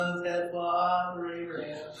us had Father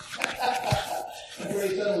Abraham. And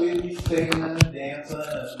pretty soon we'd be singing and dancing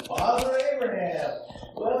and Father Abraham.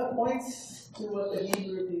 Well, it points to what the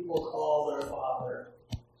Hebrew people call their father.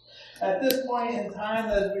 At this point in time,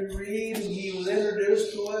 as we read, he was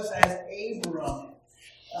introduced to us as Abram.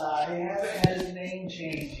 He hasn't had his name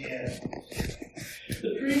changed yet.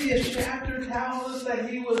 The previous chapter tells us that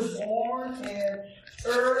he was born in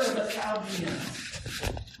Ur of the Chaldeans.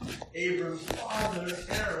 Abram's father,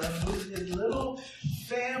 Terah, moved his little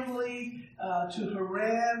family to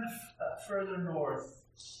Haran further north.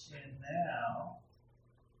 And now,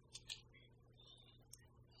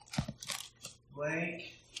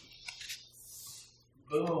 blank,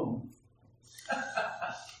 boom.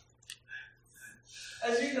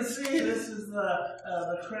 As you can see, this is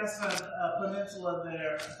the Crescent Peninsula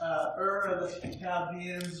there. Ur of the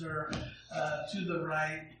Chaldeans are to the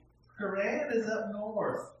right. Haran is up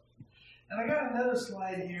north. And I got another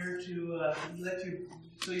slide here to let you,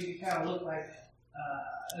 so you can kind of look like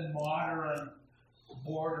in modern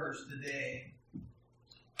borders today.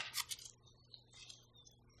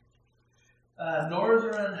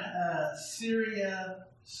 Northern Syria,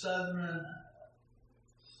 southern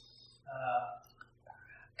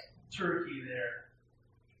Turkey there.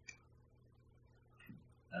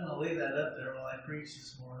 I'm going to lay that up there while I preach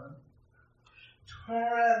this morning.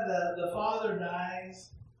 Terah, the father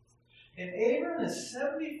dies, and Abram is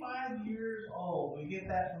 75 years old. We get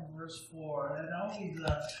that from verse 4. And it always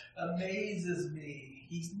amazes me.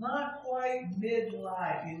 He's not quite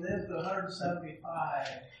midlife. He lived to 175.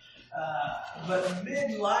 But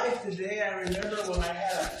midlife today, I remember when I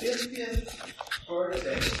had a 50th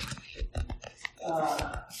birthday.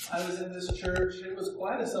 I was in this church. It was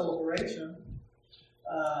quite a celebration.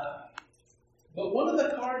 But one of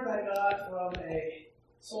the cards I got from a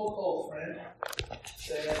so-called friend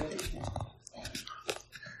said,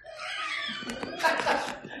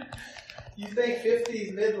 you think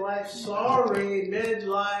 50's midlife? Sorry,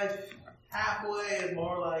 midlife halfway is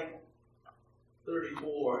more like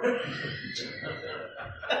 34.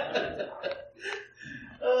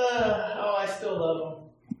 I still love him.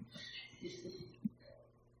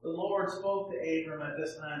 The Lord spoke to Abram at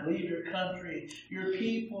this time, leave your country, your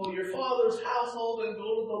people, your father's household, and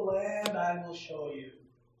go to the land I will show you.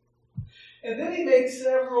 And then he makes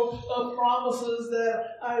several promises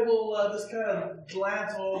that I will just kind of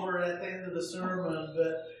glance over at the end of the sermon,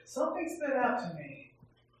 but something stood out to me.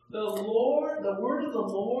 The word of the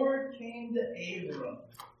Lord came to Abram.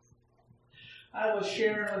 I was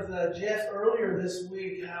sharing with Jeff earlier this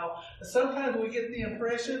week how sometimes we get the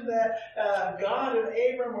impression that God and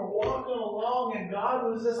Abram are walking along and God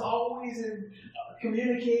was just always in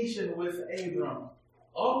communication with Abram.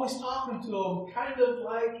 Always talking to him, kind of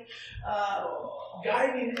like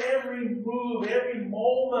guiding every move, every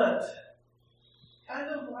moment. Kind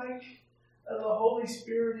of like the Holy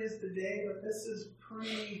Spirit is today, but this is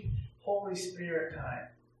pre-Holy Spirit time.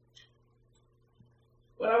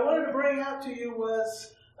 What I wanted to bring out to you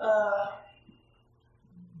was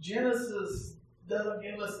Genesis doesn't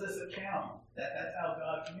give us this account. That's how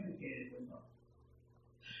God communicated with them.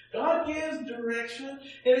 God gives direction,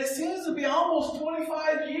 and it seems to be almost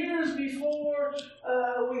 25 years before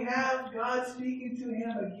we have God speaking to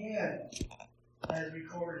him again, as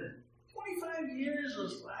recorded. 25 years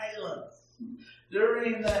of silence.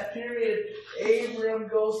 During that period, Abram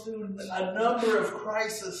goes through a number of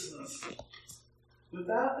crises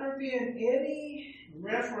without there being any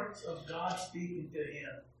reference of God speaking to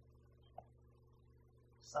him.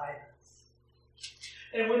 Silence.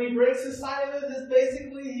 And when he breaks the silence, it's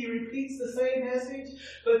basically he repeats the same message,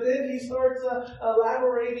 but then he starts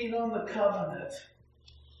elaborating on the covenant.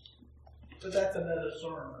 But that's another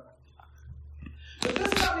sermon. But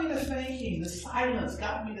this got me to thinking, the silence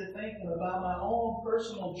got me to thinking about my own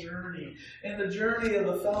personal journey and the journey of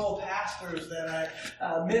the fellow pastors that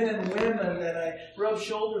men and women that I rubbed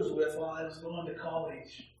shoulders with while I was going to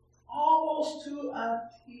college. Almost to a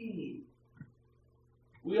T.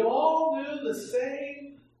 We all knew the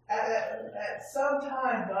same. At some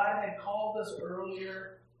time, God had called us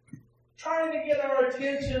earlier, trying to get our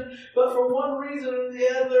attention, but for one reason or the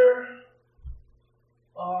other,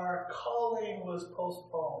 our calling was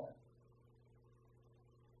postponed.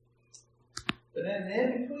 But then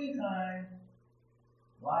in between time,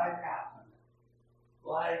 life happened.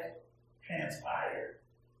 Life transpired.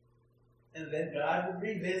 And then God would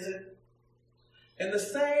revisit. And the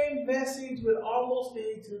same message would almost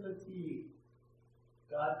be to the T.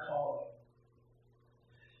 God calling.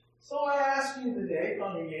 So I ask you today,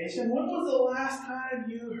 congregation, when was the last time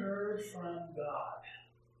you heard from God?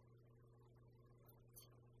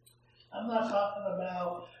 I'm not talking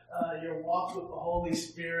about your walk with the Holy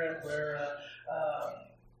Spirit where,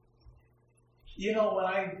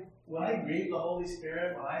 when I grieve the Holy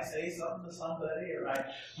Spirit, when I say something to somebody or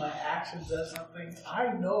my action does something,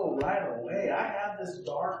 I know right away. I have this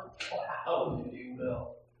dark cloud, if you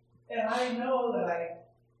will. And I know that I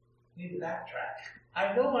need to backtrack.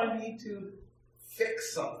 I know I need to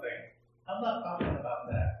fix something. I'm not talking about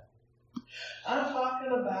that. I'm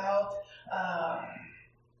talking about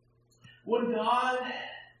when God,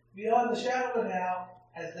 beyond the shadow of a doubt,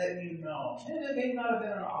 has let you know. And it may not have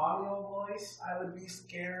been an audio voice. I would be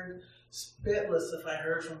scared spitless if I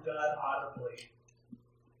heard from God audibly.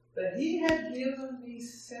 But He had given me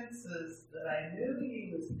senses that I knew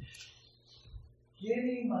He was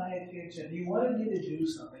getting my attention. He wanted me to do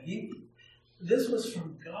something. This was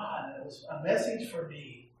from God. It was a message for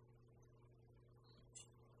me.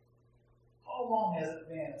 How long has it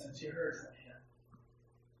been since you heard from Him?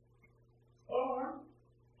 Or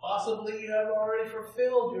possibly you have already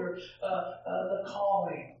fulfilled your the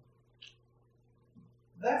calling.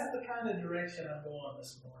 That's the kind of direction I'm going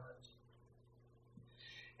this morning.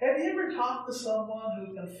 Have you ever talked to someone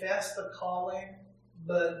who confessed the calling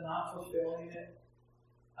but not fulfilling it?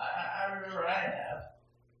 I remember I have.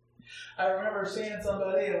 I remember seeing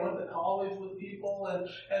somebody, I went to college with people, and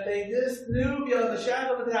they just knew beyond the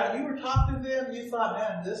shadow of a doubt. You were talking to them, and you thought,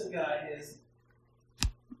 man, this guy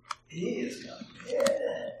he is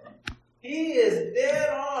committed. He is dead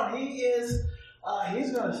on.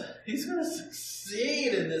 He's gonna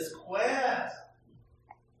succeed in this quest.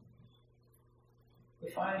 To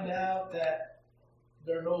find out that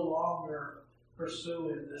they're no longer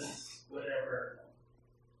pursuing this whatever.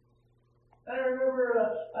 I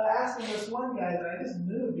remember asking this one guy that I just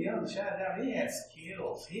knew beyond the shadow of doubt, he had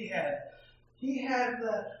skills. He had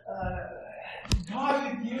God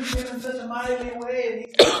had used him in such a mighty way, and he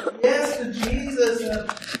said yes to Jesus. And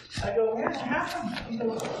I go, man, how come?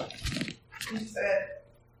 He said,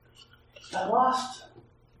 I lost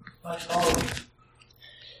my calling.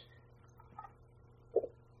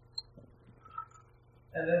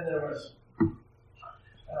 And then there was.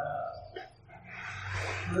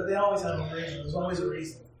 They always have a reason. There's always a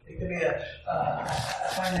reason. It could be a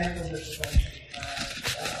financial difficulty,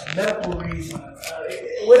 medical reason,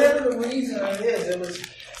 whatever the reason it is. It was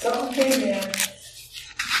something came in,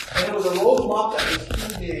 and it was a roadblock that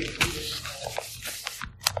was too big.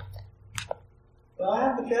 But I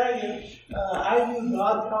have to tell you, I knew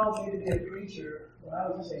God called me to be a preacher when I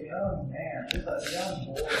was just a young man, just a young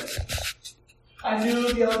boy. I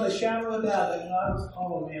knew beyond the shadow of doubt that God was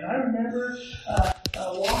calling me. And I remember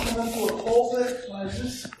walking up to a pulpit when I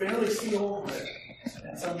just barely see over it.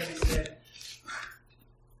 And somebody said,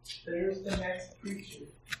 there's the next preacher.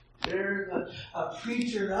 There's a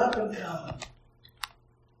preacher up and coming.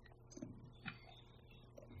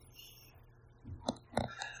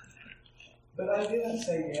 But I didn't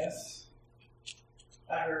say yes.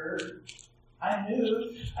 I heard. I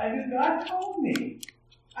knew God told me.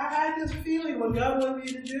 I had this feeling what God wanted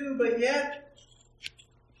me to do, but yet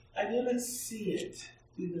I didn't see it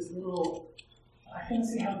through this little. I couldn't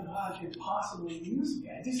see how God could possibly use me.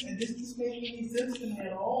 It just didn't make any sense to me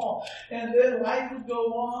at all. And then life would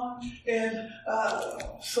go on, and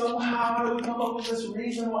somehow I would come up with this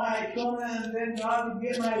reason why I couldn't, and then God would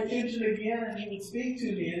get my attention again, and He would speak to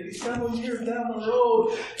me. It'd be several years down the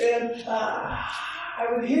road, and I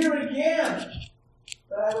would hear again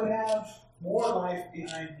that I would have more life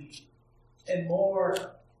behind me, and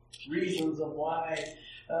more reasons of why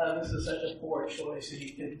this is such a poor choice, and He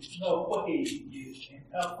can no way use me.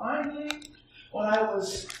 Finally, when I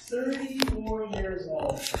was 34 years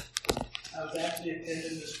old, I was actually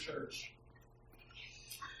attending this church.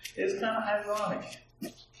 It's kind of ironic.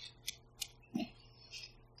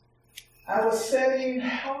 I was setting,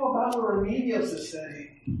 about a remedial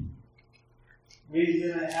society. We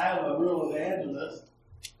didn't have a real evangelist.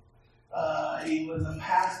 He was a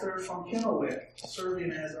pastor from Kennewick,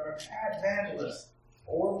 serving as our evangelist,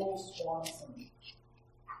 Orville Swanson.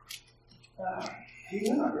 He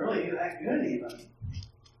wasn't really that good even.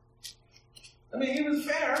 I mean, he was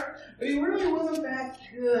fair, but he really wasn't that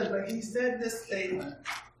good. But he said this statement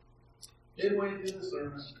midway through the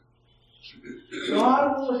sermon.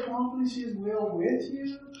 God will accomplish His will with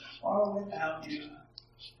you or without you.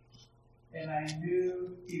 And I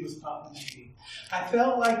knew He was talking to me. I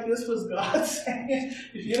felt like this was God saying,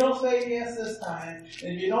 if you don't say yes this time,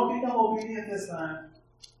 and if you don't become obedient this time,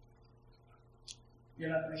 you're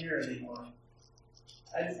not going to hear it anymore.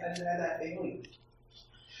 I just had that feeling.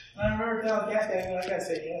 And I remember telling Kathy, I got to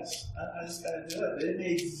say yes. I just got to do it. But it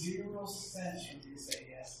made 0 sense for me to say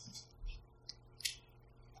yes.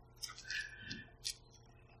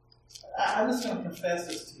 I'm just going to confess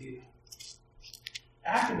this to you.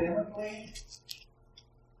 Academically,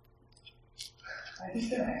 I just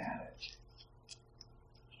didn't have it.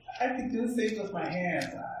 I could do things with my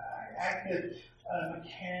hands. I could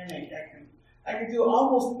mechanic. I could do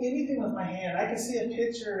almost anything with my hand. I could see a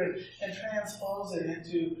picture and transpose it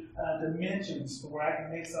into dimensions to where I can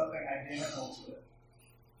make something identical to it.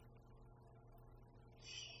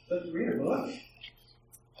 But to read a book,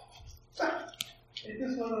 it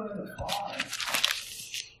just wasn't in the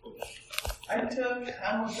cards. I'm going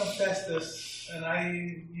to confess this, and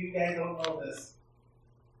you guys don't know this.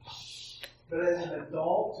 But as an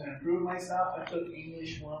adult, to improve myself, I took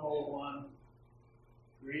English 101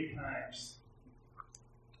 3 times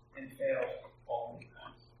and failed all 3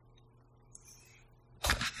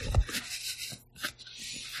 times.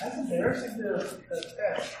 That's embarrassing to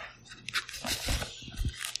test.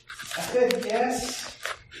 I said yes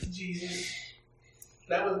to Jesus.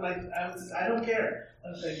 That was I don't care.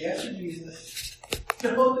 I said yes to Jesus.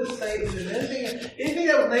 No to Satan. Anything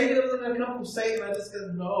that was negative was going to come from Satan, I just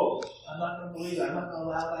said no. I'm not going to believe it. I'm not going to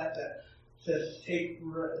allow that to take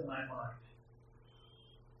root in my mind.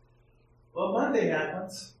 Well, Monday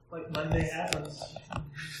happens. Like Monday happens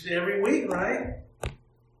every week, right?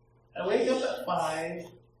 I wake up at 5.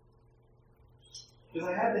 Because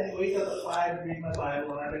I had to wake up at 5 to read my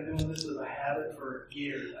Bible, and I've been doing this as a habit for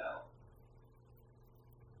years now.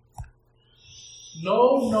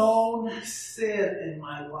 No known sin in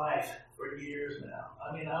my life for years now.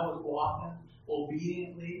 I mean, I was walking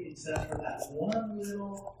obediently, except for that one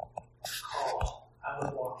little call. I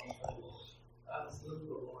was walking for the Lord. I was living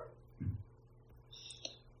for the Lord.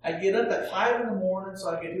 I get up at 5 in the morning so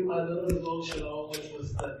I could do my little devotional, which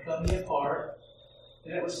was the Cut Me Apart.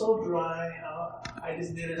 And it was so dry, I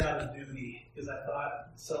just did it out of duty, because I thought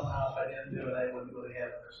somehow if I didn't do it, I wouldn't go to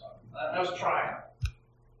heaven or something. I was trying.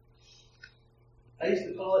 I used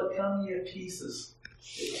to call it "Come Ye Pieces."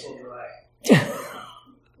 It was so dry.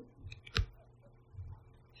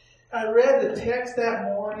 I read the text that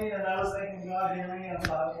morning, and I was thinking, God, hear me, and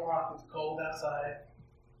 5 o'clock, it's cold outside.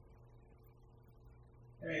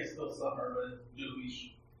 I mean, it's still summer, but it's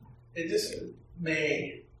dewy. It just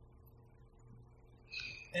May.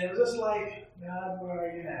 And it was just like, God, where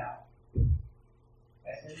are you now?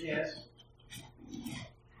 I said, yes.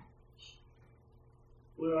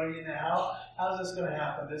 Where are you now? How's this going to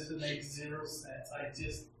happen? This would make 0 sense. I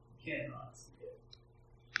just cannot see it.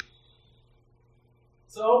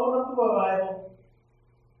 So I opened up the Bible.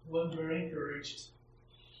 Wasn't very encouraged.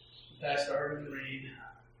 I started to read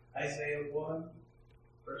Isaiah 1,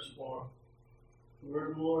 verse 4. The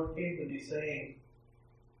word of the Lord came to me saying,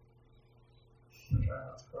 I'm trying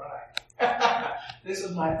not to cry. This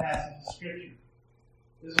is my passage of Scripture.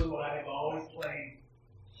 This is what I have always claimed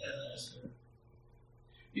as a minister.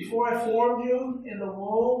 Before I formed you in the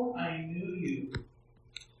womb, I knew you.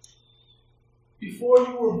 Before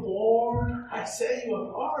you were born, I set you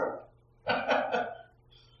apart. I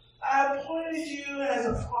appointed you as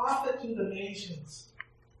a prophet to the nations.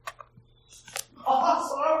 Oh,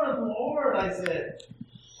 sovereign Lord, I said,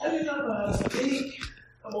 I do not know how to speak.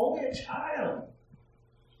 I'm only a child.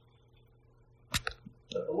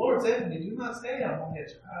 But the Lord said to me, do not say I'm only a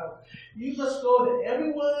child. You must go to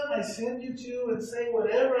everyone I send you to and say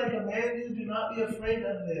whatever I command you. Do not be afraid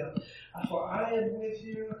of them. For I am with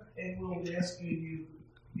you and will rescue you,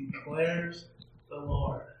 declares the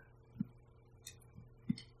Lord.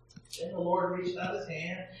 Then the Lord reached out his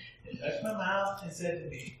hand and touched my mouth and said to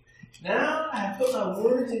me, now I have put my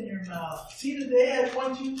words in your mouth. See, today I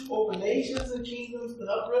appoint you over nations and kingdoms, to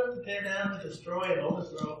uproot, to tear down, to destroy, and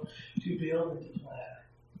overthrow, to build and to plant.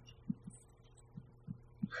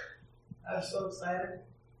 I was so excited.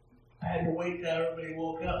 I had to wait till everybody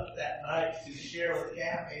woke up that night to share with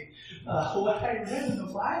Kathy what I read in the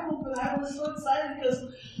Bible, but I was so excited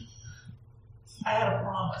because I had a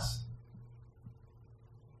promise.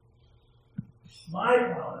 My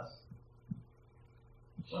promise.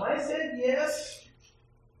 When I said yes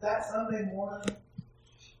that Sunday morning,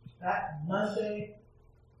 that Monday,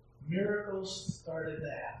 miracles started to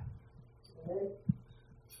happen.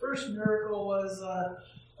 First miracle was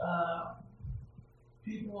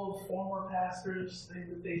people, former pastors,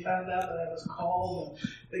 they found out that I was called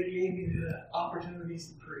and they gave me the opportunities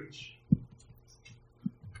to preach.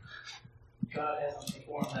 God hasn't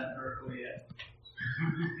performed that miracle yet.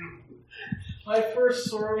 My first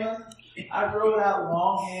sermon, I wrote out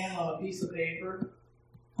longhand on a piece of paper.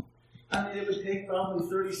 I mean, it would take probably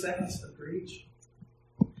 30 seconds to preach.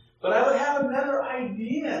 But I would have another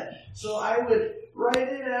idea. So I would write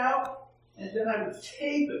it out, and then I would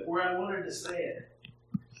tape it where I wanted to say it.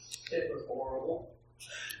 It was horrible.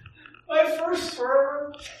 My first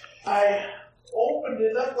sermon, I opened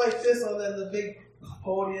it up like this on the big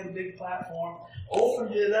podium, big platform.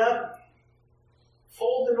 Opened it up,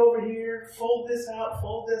 fold it over here, fold this out,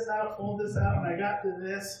 fold this out, fold this out, and I got to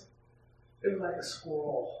this. It was like a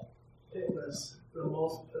scroll. It was the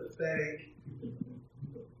most pathetic,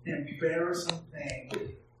 embarrassing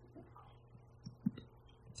thing.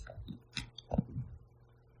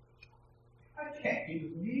 I can't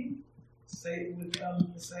use me. Satan would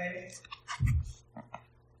come to say.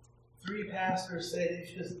 3 pastors said,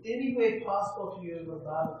 if there's any way possible for you to go to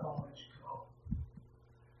Bible college, go.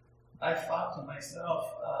 I thought to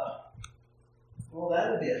myself, well, that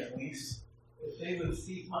would be a fleece. If they would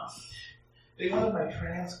see they wanted my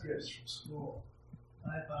transcripts from school.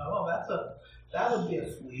 And I thought, oh, that would be a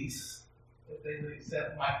fleece if they would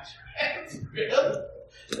accept my transcript.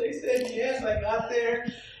 They said yes. I got there,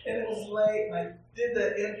 and it was late, and I did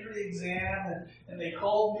the entry exam, and they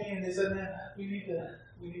called me, and they said, man, we need to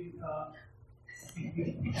talk.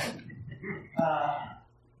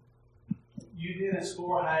 You didn't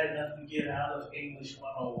score high enough to get out of English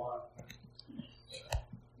 101.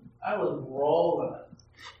 I was rolling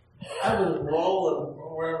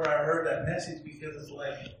wherever I heard that message, because it's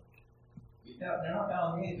like, they're not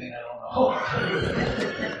telling me anything I don't know.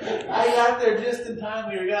 I got there just in time.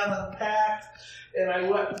 We got unpacked, and I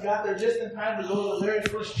got there just in time to go to the very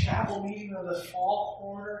first chapel meeting of the fall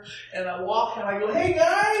quarter. And I walk and I go, "Hey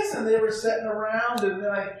guys!" And they were sitting around, and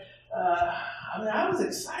then I was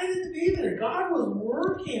excited to be there. God was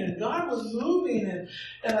working, and God was moving, and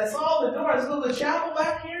I saw the door. I said, "The chapel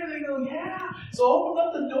back here?" They go, "Yeah." So I opened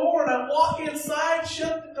up the door, and I walk inside,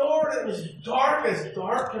 shut the door, and it was dark as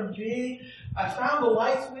dark can be. I found the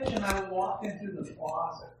light switch, and I walked into the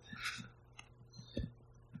closet.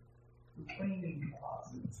 The cleaning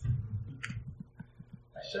closet.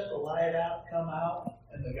 I shut the light out, come out,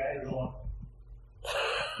 and the guy is going.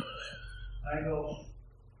 I go,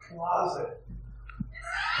 "Closet."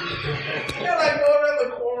 And I go around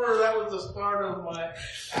the corner. That was the start of my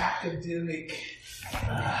academic.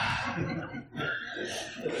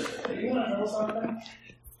 You want to know something?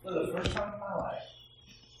 For the first time in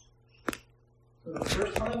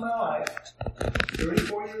my life,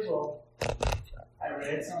 34 years old, I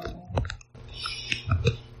read something.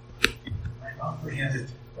 I comprehended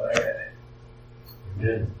what I read.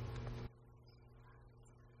 Amen.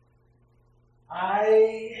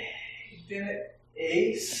 I didn't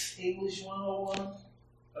ace English 101,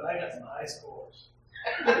 but I got some high scores.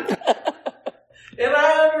 And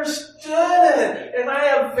I understood it. And I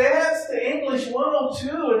advanced to English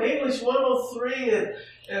 102 and English 103, and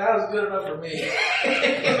that was good enough for me.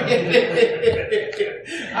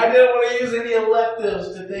 I didn't want to use any electives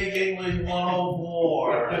to take English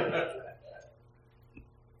 104.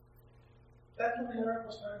 That's when the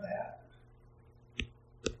miracle started to happen.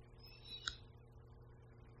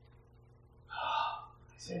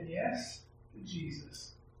 I said yes to Jesus.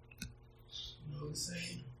 No the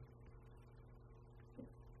same.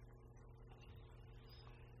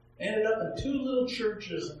 Ended up in 2 little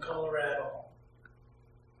churches in Colorado.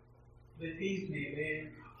 They teased me. They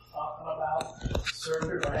were talking about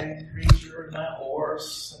serpent riding creature and my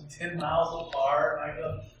horse and 10 miles apart. And I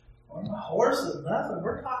go, well, my horse is nothing.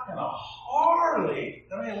 We're talking a Harley.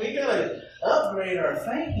 I mean, we got to upgrade our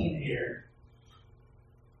thinking here.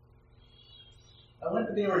 I went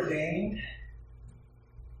to be ordained.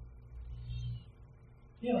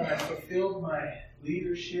 You know, I fulfilled my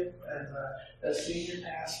leadership as a senior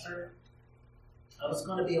pastor. I was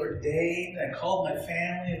going to be ordained. I called my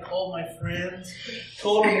family, I called my friends,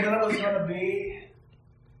 told them when I was going to be.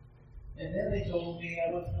 And then they told me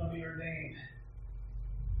I wasn't going to be ordained.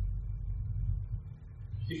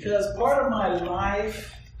 Because part of my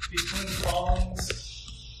life between callings,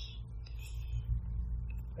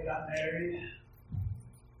 I got married.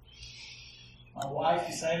 My wife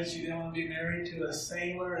decided she didn't want to be married to a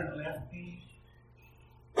sailor and left me.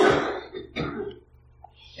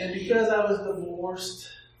 And because I was divorced,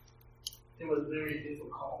 it was very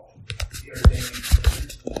difficult to be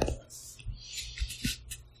ordained.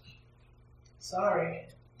 Sorry,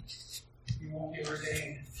 you won't be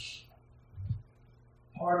ordained.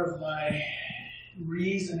 Part of my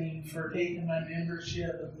reasoning for taking my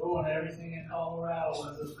membership and going to everything in Colorado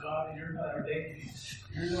was that God, you're not ordained.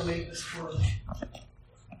 You're going to make this work.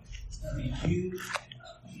 It's going to be you,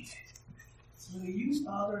 not me. It's going to be you,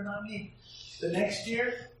 Father, not me. The next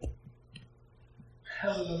year, I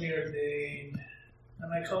was going to be ordained.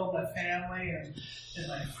 And I called my family and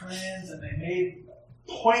my friends, and they made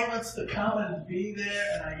appointments to come and be there.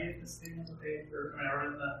 And I get this thing in the paper, or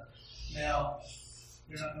in the mail.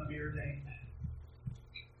 You're not going to be ordained.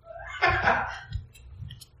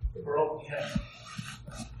 Yeah.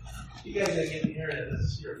 You guys didn't get to hear it. This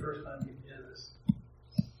is your first time getting to hear this.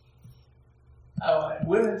 I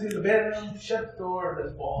went into the bedroom, shut the door, and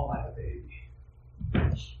just bawled like a baby.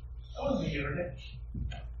 I wasn't a unit.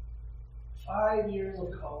 5 years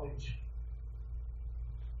of college.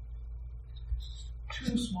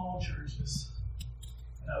 2 small churches.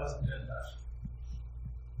 And that wasn't good enough.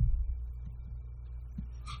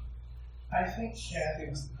 I think Kathy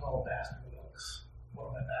was called Pastor Wilkes. One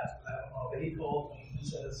of my pastors, I don't know. But he told me, he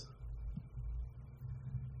says,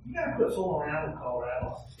 you gotta quit fooling around with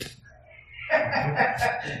Colorado.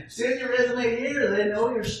 Send your resume here. They know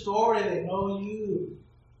your story. They know you.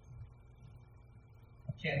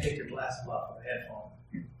 Can't take your glasses off with a headphone.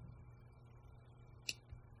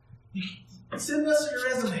 You send us your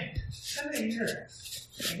resume. Send it here.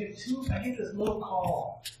 I get this little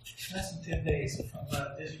call, less than 10 days, from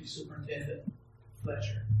District Superintendent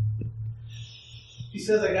Fletcher. He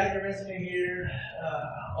says, I got your resume here.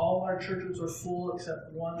 All our churches are full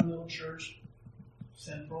except one little church,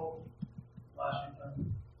 Central,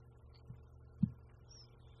 Washington.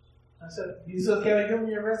 I said, he said, can I give him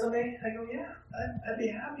your resume? I go, yeah, I'd be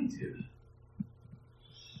happy to.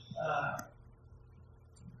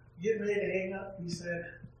 Getting ready to hang up, he said,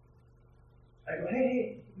 I go,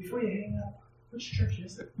 hey, before you hang up, which church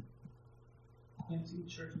is it? Quincy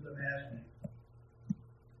Church of the Nazarene.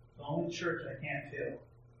 The only church I can't fill.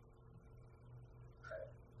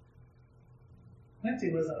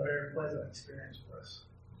 Quincy wasn't a very pleasant experience for us.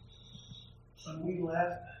 When we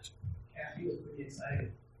left, Kathy was pretty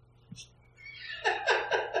excited.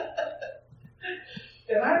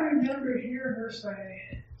 And I remember hearing her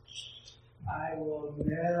say, I will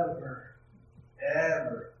never,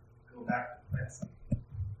 ever go back to Quincy.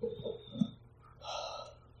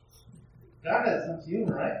 God has some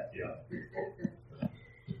humor, right? Yeah.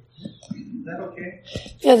 Is that okay?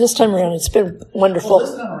 Yeah, this time around it's been wonderful. Well,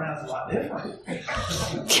 this time around is a lot different.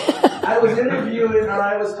 I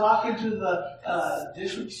was talking to the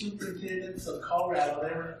district superintendents of Colorado.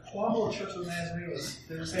 They were Formal Church of Nazarene.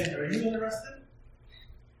 They were saying, are you interested?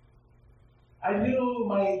 I knew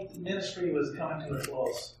my ministry was coming to a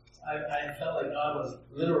close. I felt like God was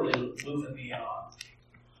literally moving me on.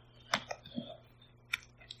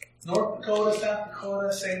 North Dakota, South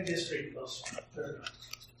Dakota, same district.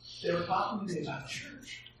 They were talking to me about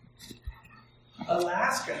church.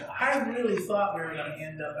 Alaska. I really thought we were going to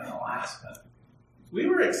end up in Alaska. We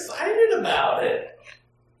were excited about it.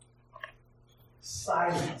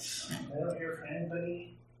 Silence. I don't hear from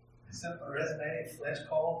anybody. I sent my resume. Flesh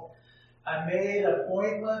called. I made an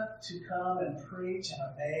appointment to come and preach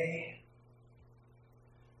in May.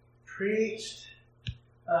 Preached.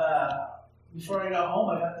 Before I got home,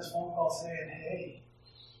 I got this phone call saying, hey,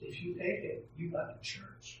 if you take it, you got the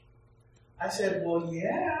church. I said, well,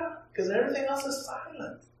 yeah, because everything else is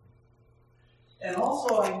silent. And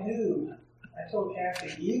also I knew, I told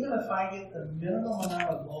Kathy, even if I get the minimum amount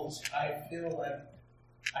of votes, I feel like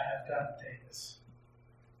I have got to take this.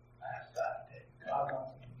 I have got to take it. God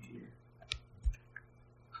wants me to be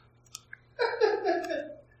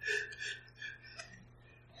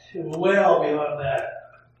here. Well beyond that.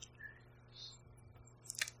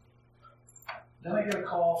 Then I get a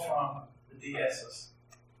call from the DSs.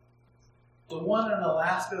 The one in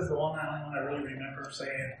Alaska is the one I really remember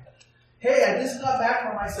saying, hey, I just got back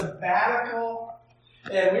from my sabbatical,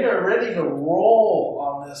 and we are ready to roll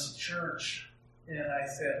on this church. And I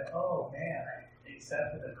said, oh, man, I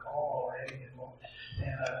accepted a call already.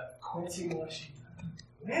 And Quincy, Washington.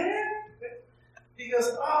 Man? He goes,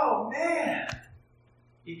 oh, man.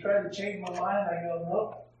 He tried to change my mind. I go,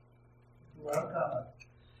 nope, I'm coming.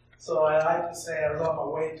 So I like to say I was on my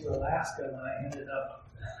way to Alaska when I ended up.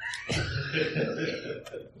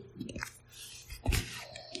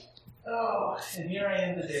 Oh, and here I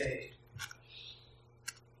am today.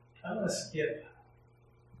 I'm going to skip.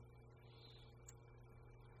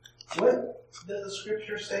 What does the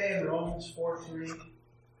scripture say in Romans 4:3?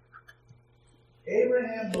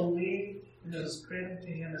 Abraham believed and it was credited to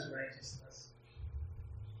him as righteousness.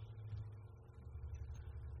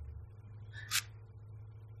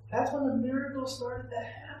 That's when the miracle started to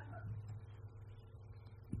happen.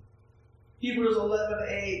 Hebrews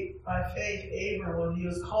 11:8, by faith, Abraham, when he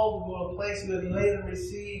was called to go to a place he would later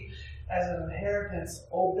receive as an inheritance,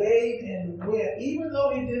 obeyed and went, even though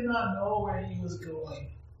he did not know where he was going.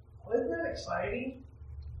 Isn't that exciting?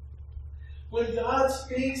 When God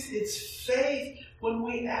speaks, it's faith when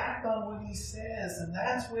we act on what he says, and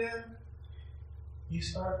that's when you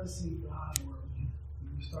start to see God working.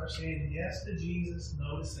 You start saying yes to Jesus,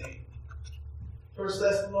 no to Satan. 1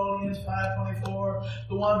 Thessalonians 5:24,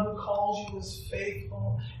 the one who calls you is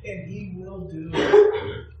faithful, and he will do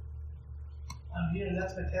it. I'm here,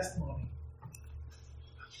 that's my testimony.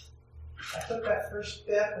 I took that first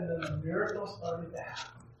step, and then the miracle started to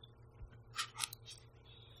happen.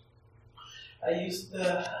 I used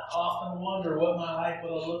to often wonder what my life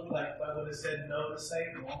would have looked like if I would have said no to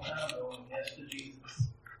Satan a long time ago and yes to Jesus.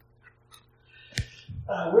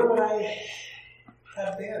 Where would I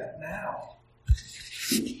have been now?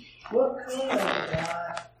 What could God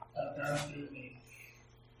have done through me?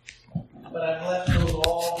 But I've left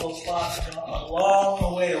all those thoughts a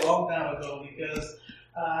long time ago, because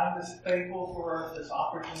I'm just thankful for this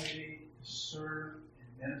opportunity to serve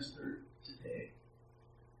and minister today.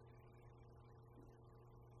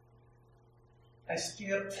 I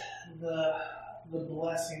skipped the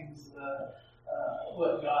blessings,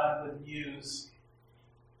 what God would use,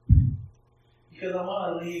 because I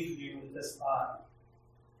want to leave you with this thought.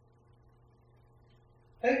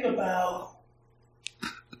 Think about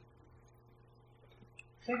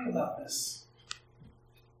this.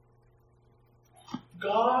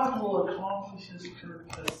 God will accomplish His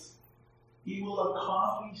purpose. He will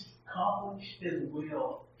accomplish His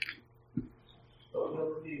will. But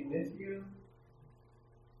will it be with you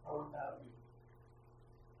or without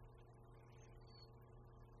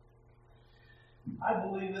you? I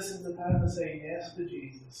believe this is the time to say yes to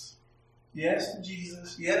Jesus. Yes to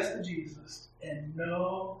Jesus. Yes to Jesus. And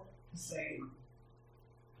no to Satan.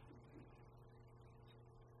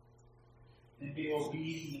 And be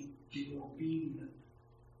obedient. Be obedient.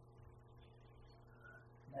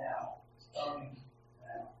 Now. Starting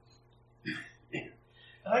now. And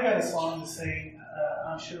I got a song to sing.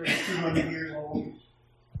 I'm sure it's 200 years old.